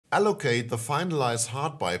Allocate the finalize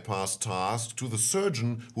heart bypass task to the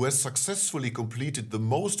surgeon who has successfully completed the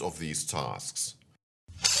most of these tasks.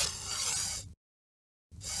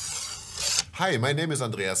 Hi, my name is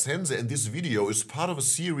Andreas Hense and this video is part of a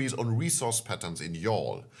series on resource patterns in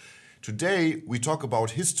YAWL. Today we talk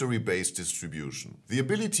about history-based distribution, the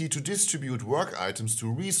ability to distribute work items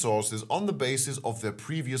to resources on the basis of their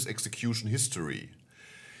previous execution history.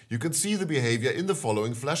 You can see the behavior in the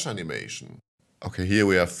following flash animation. Okay, here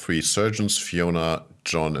we have three surgeons, Fiona,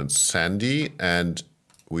 John and Sandy, and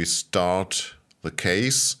we start the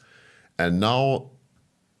case, and now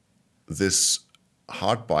this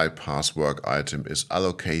heart bypass work item is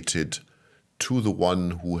allocated to the one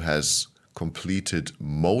who has completed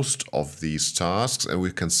most of these tasks, and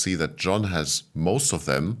we can see that John has most of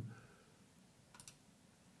them.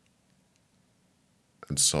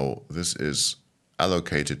 And so this is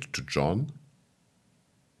allocated to John.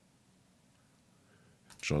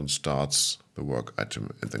 John starts the work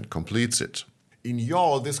item and then completes it. In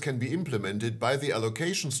YAWL, this can be implemented by the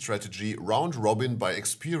allocation strategy round robin by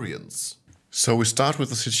experience. So we start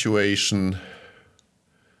with a situation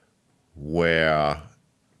where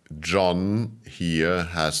John here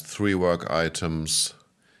has 3 work items,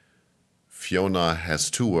 Fiona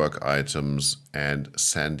has 2 work items, and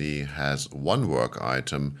Sandy has 1 work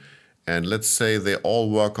item. And let's say they all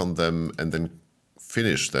work on them and then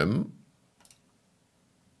finish them.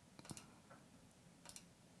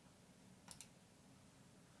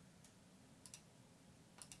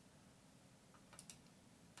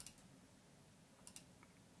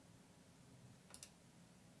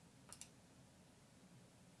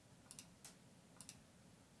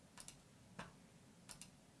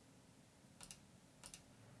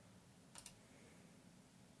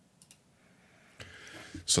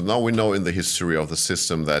 So now we know in the history of the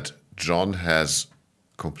system that John has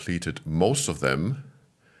completed most of them.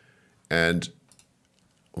 And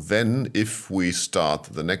then if we start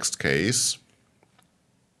the next case,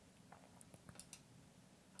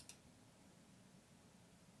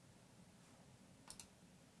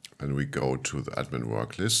 and we go to the admin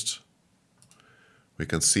work list, we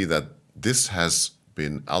can see that this has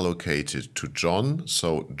been allocated to John.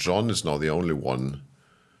 So John is now the only one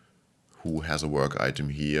who has a work item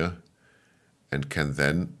here and can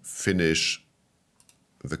then finish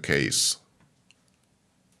the case.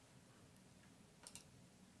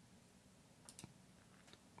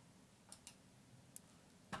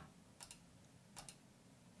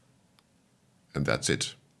 And that's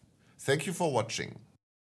it. Thank you for watching.